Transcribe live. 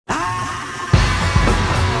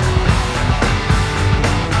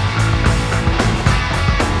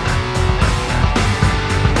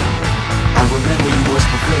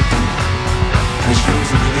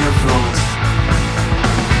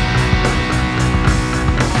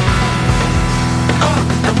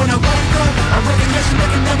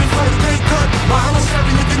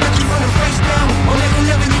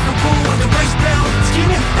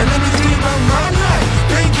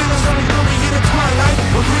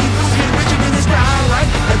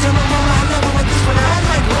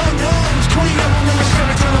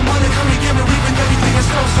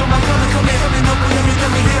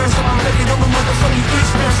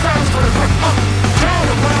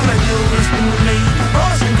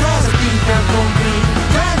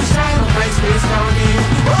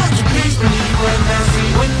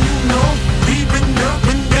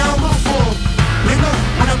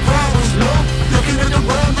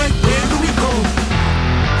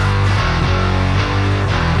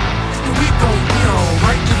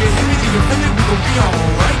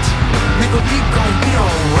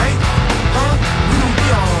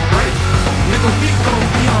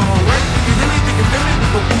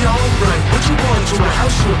you a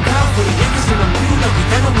house, you a car, for the acres and I'm real lucky.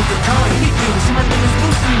 Then I'm with the car, anything. See my name is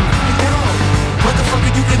Lucy, pick that up.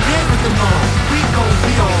 Motherfucker, you can live with them all. We gon'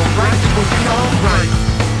 be alright, we gon' be alright.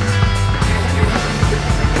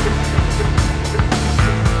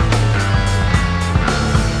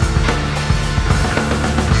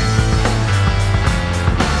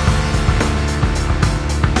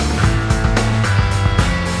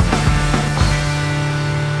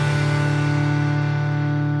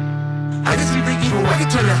 I can see the evil, I can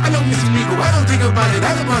turn it, I know this is legal, I don't think about it,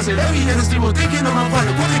 I deposit every energy while thinking of my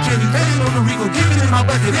partner. Put the candy, betting on the regal, giving in my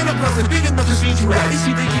bucket, in a profit, big enough to see you. I can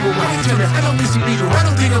see the evil, I can turn it, I know this is legal, I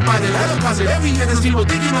don't think about it, I deposit every energy while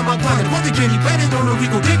thinking of my partner. Put the candy, betting on the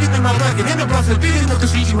regal, giving in my bucket, in a profit, big enough to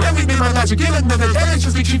see you. Everything my logic, get another day,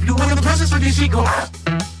 just to keep you in the process of this ego.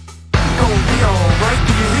 Gon' be alright,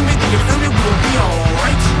 do you hear me, do you feel me, we gon' be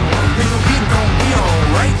alright. We gon' be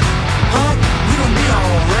alright, huh? We gon' be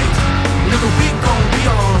alright.